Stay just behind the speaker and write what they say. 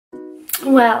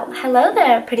Well, hello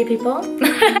there, pretty people.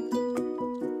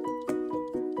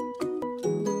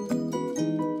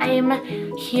 I'm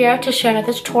here to share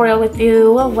another tutorial with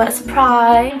you. What a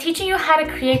surprise. I'm teaching you how to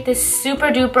create this super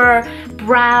duper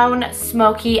brown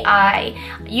smoky eye.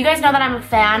 You guys know that I'm a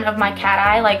fan of my cat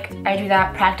eye, like I do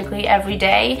that practically every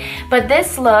day. But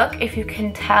this look, if you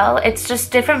can tell, it's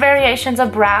just different variations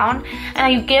of brown,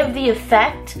 and you give the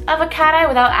effect of a cat eye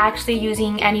without actually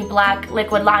using any black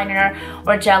liquid liner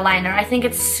or gel liner. I think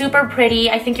it's super pretty.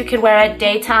 I think you could wear it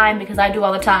daytime because I do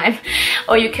all the time,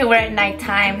 or you could wear it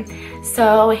nighttime.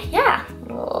 So yeah,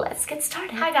 let's get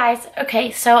started. Hi guys. Okay,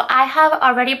 so I have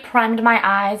already primed my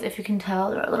eyes, if you can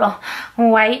tell, they're a little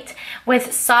white,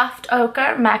 with soft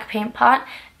ochre MAC paint pot,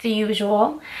 the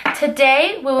usual.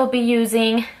 Today we will be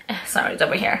using, sorry, it's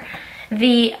over here,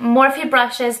 the Morphe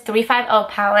Brushes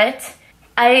 350 palette.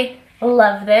 I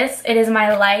love this. It is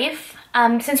my life.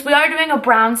 Since we are doing a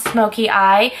brown smoky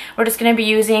eye, we're just going to be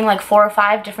using like 4 or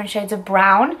 5 different shades of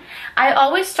brown. I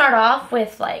always start off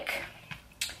with like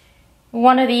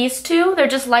one of these two. They're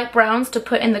just light browns to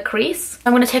put in the crease.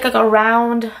 I'm going to take like a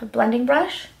round blending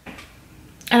brush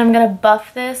and I'm going to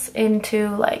buff this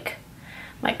into like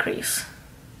my crease.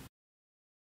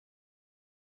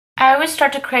 I always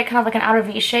start to create kind of like an outer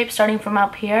V shape starting from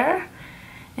up here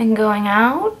and going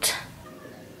out.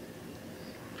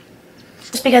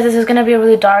 Just because this is going to be a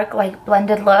really dark like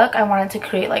blended look, I wanted to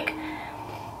create like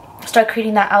start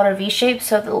creating that outer V shape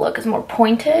so the look is more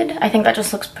pointed. I think that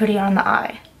just looks prettier on the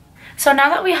eye. So now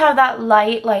that we have that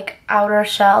light like outer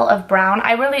shell of brown,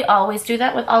 I really always do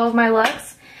that with all of my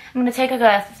looks. I'm going to take like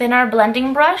a thinner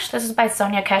blending brush. This is by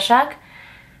Sonia Keshak.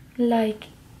 Like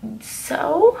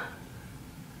so.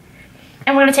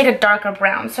 And we're going to take a darker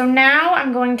brown. So now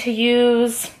I'm going to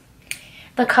use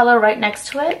the color right next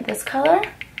to it, this color.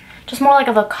 Just more like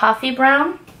of a coffee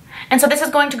brown. And so this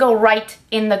is going to go right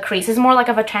in the crease. It's more like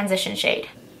of a transition shade.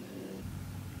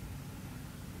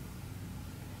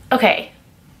 Okay.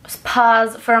 Just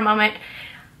pause for a moment.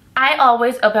 I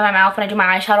always open my mouth when I do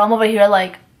my eyeshadow. I'm over here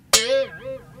like,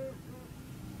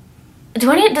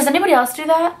 does anybody else do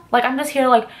that? Like I'm just here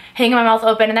like hanging my mouth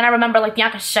open and then I remember like,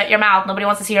 Bianca, shut your mouth. Nobody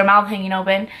wants to see your mouth hanging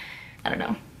open. I don't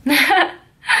know.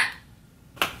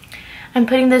 I'm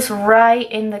putting this right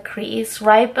in the crease,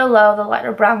 right below the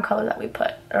lighter brown color that we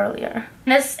put earlier.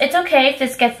 It's okay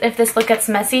if this look gets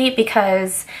messy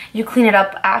because you clean it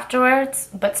up afterwards,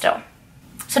 but still.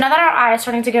 So now that our eye is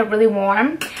starting to get really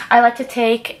warm, I like to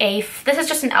take this is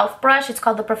just an e.l.f. brush. It's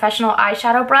called the Professional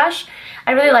Eyeshadow Brush.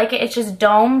 I really like it. It's just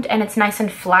domed and it's nice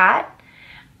and flat.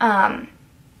 And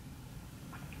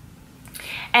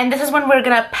this is when we're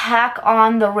going to pack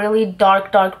on the really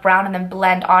dark brown and then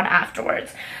blend on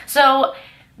afterwards. So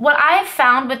what I've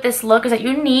found with this look is that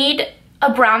you need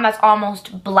a brown that's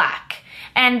almost black.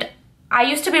 And I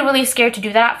used to be really scared to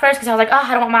do that at first because I was like, oh,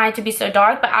 I don't want my eye to be so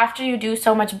dark. But after you do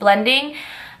so much blending,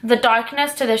 the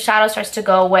darkness to the shadow starts to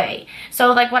go away.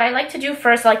 So like what I like to do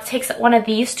first, I like to take one of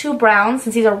these two browns,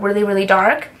 since these are really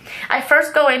dark. I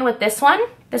first go in with this one.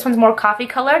 This one's more coffee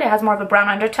colored. It has more of a brown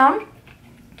undertone.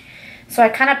 So I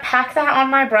kind of pack that on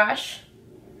my brush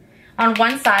on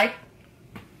one side.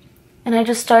 And I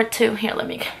just start to, here, let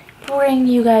me bring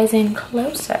you guys in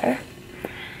closer.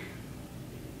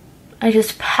 I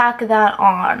just pack that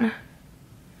on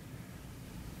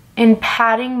in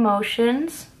patting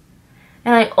motions,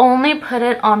 and I only put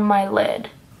it on my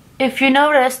lid. If you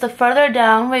notice, the further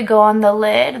down we go on the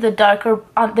lid, the darker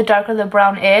the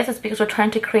brown is. It's because we're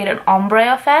trying to create an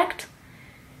ombre effect.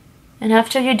 And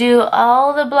after you do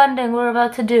all the blending we're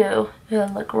about to do, it'll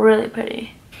look really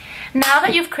pretty. Now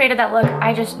that you've created that look,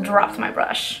 I just dropped my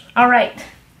brush. All right.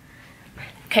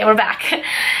 Okay, we're back.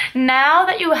 Now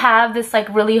that you have this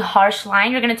like really harsh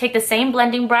line, you're gonna take the same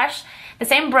blending brush, the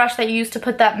same brush that you used to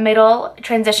put that middle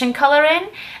transition color in,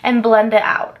 and blend it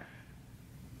out.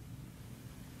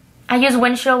 I use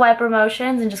windshield wiper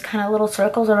motions and just kind of little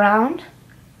circles around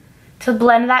to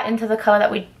blend that into the color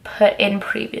that we put in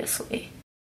previously.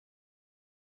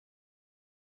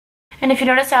 And if you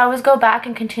notice, I always go back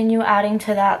and continue adding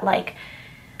to that like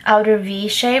outer V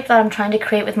shape that I'm trying to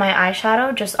create with my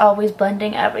eyeshadow, just always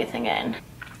blending everything in.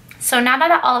 So now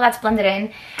that all of that's blended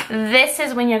in, this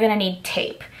is when you're gonna need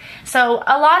tape. So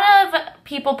a lot of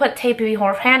people put tape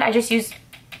beforehand. I just use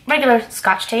regular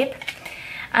Scotch tape.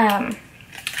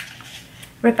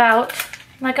 Rip out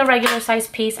like a regular size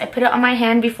piece. I put it on my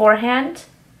hand beforehand.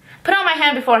 Put it on my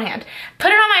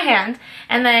hand,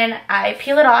 and then I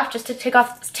peel it off just to take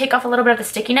off a little bit of the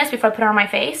stickiness before I put it on my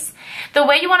face. The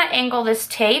way you want to angle this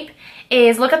tape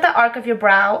is look at the arc of your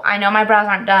brow. I know my brows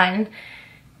aren't done.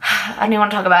 I don't even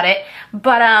want to talk about it.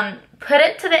 But put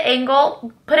it to the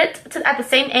angle, put it to, at the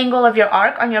same angle of your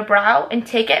arc on your brow, and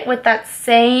take it with that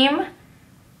same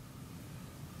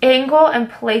angle and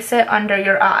place it under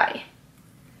your eye.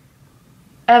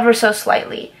 Ever so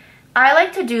slightly. I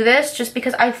like to do this just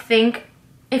because I think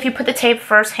if you put the tape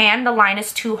first hand, the line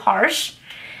is too harsh,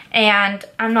 and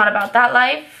I'm not about that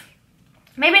life.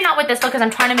 Maybe not with this look because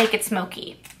I'm trying to make it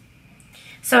smoky.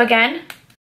 So again,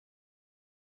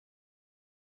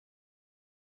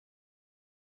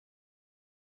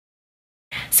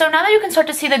 so now that you can start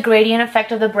to see the gradient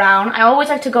effect of the brown, I always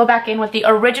like to go back in with the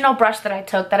original brush that I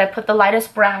took, that I put the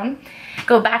lightest brown,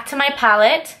 go back to my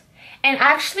palette, and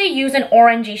actually use an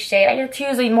orangey shade. I like to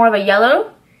use more of a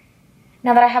yellow,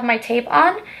 now that I have my tape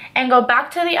on, and go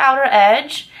back to the outer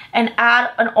edge and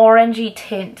add an orangey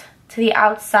tint to the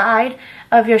outside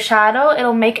of your shadow.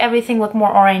 It'll make everything look more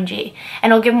orangey,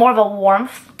 and it'll give more of a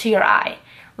warmth to your eye.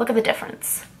 Look at the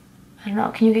difference. I don't know,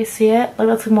 can you guys see it? It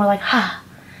looks more like,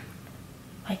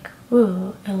 like,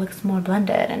 ooh, it looks more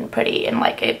blended and pretty, and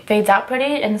like it fades out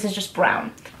pretty, and this is just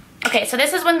brown. Okay, so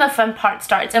this is when the fun part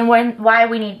starts, and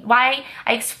why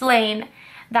I explain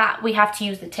that we have to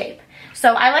use the tape.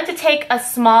 So I like to take a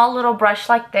small little brush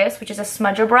like this, which is a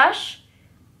smudger brush,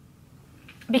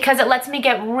 because it lets me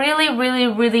get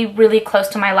really close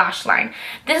to my lash line.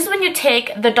 This is when you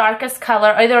take the darkest color,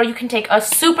 either you can take a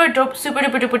super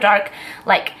duper dark,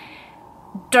 like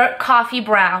dirt coffee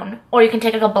brown, or you can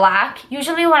take like a black.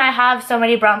 Usually when I have so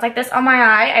many browns like this on my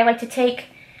eye, I like to take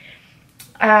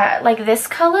like this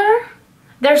color.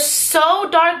 They're so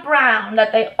dark brown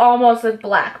that they almost look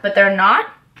black, but they're not.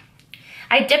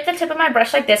 I dip the tip of my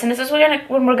brush like this, and this is when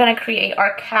we're gonna create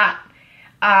our cat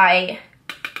eye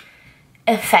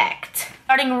effect.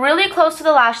 Starting really close to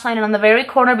the lash line and on the very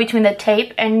corner between the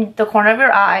tape and the corner of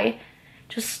your eye,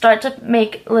 just start to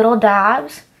make little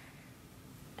dabs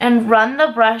and run the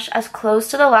brush as close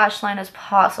to the lash line as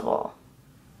possible.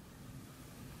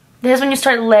 This is when you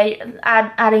start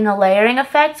adding a layering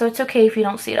effect, so it's okay if you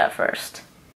don't see it at first.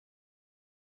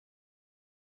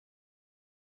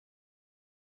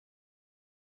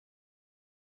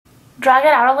 Drag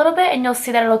it out a little bit and you'll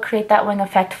see that it'll create that wing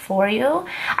effect for you.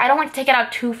 I don't like to take it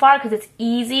out too far because it's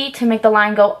easy to make the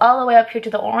line go all the way up here to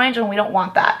the orange, and we don't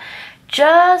want that.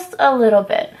 Just a little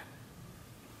bit.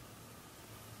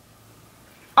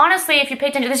 Honestly, if you pay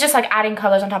attention, it's just like adding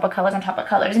colors on top of colors on top of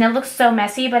colors, and it looks so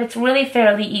messy, but it's really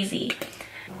fairly easy.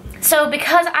 So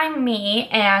because I'm me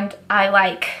and I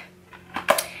like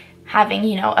having,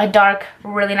 you know, a dark,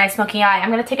 really nice smoky eye,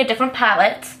 I'm going to take a different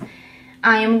palette.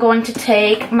 I am going to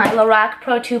take my Lorac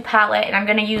Pro 2 palette, and I'm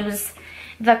going to use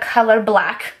the color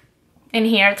black in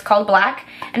here. It's called black,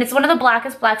 and it's one of the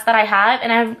blackest blacks that I have,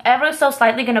 and I'm ever so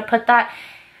slightly going to put that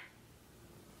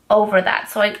over that,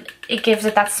 so it gives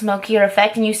it that smokier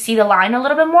effect, and you see the line a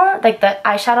little bit more, like the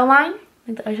eyeshadow line,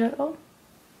 like the eyeshadow,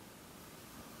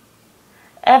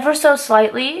 ever so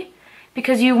slightly,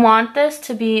 because you want this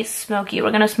to be smoky.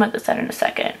 We're gonna smoke this out in a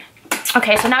second.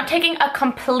 Okay, so now taking a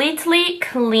completely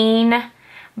clean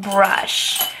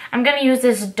brush, I'm gonna use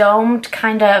this domed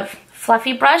kind of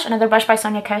fluffy brush, another brush by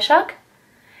Sonia Kashuk.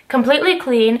 Completely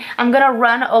clean. I'm gonna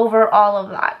run over all of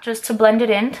that just to blend it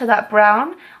into that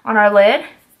brown on our lid.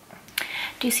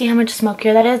 Do you see how much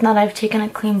smokier that is now that I've taken a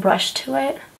clean brush to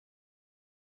it?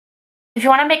 If you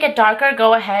want to make it darker,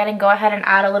 go ahead and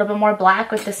add a little bit more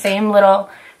black with the same little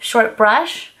short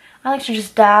brush. I like to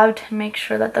just dab to make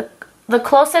sure that the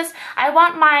closest, I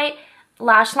want my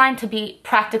lash line to be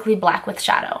practically black with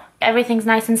shadow. Everything's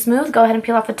nice and smooth. Go ahead and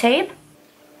peel off the tape.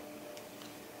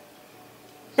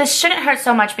 This shouldn't hurt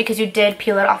so much because you did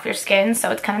peel it off your skin, so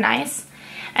it's kind of nice.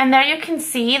 And there you can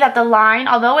see that the line,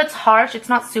 although it's harsh, it's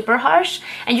not super harsh,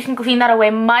 and you can clean that away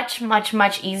much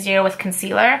easier with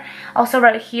concealer. Also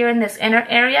right here in this inner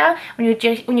area, when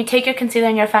you take your concealer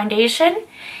and your foundation,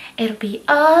 it'll be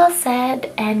all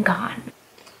said and gone.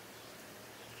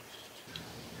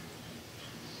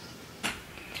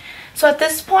 So at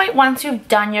this point, once you've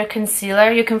done your concealer,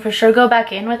 you can for sure go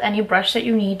back in with any brush that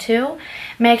you need to.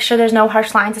 Make sure there's no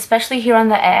harsh lines, especially here on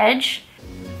the edge.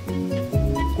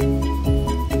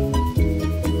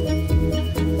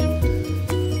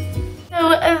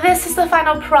 This is the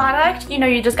final product. You know,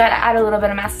 you just gotta add a little bit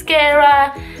of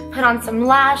mascara, put on some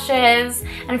lashes,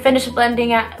 and finish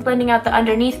blending out the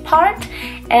underneath part.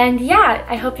 And yeah,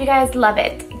 I hope you guys love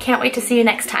it. Can't wait to see you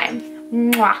next time.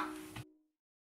 Mwah.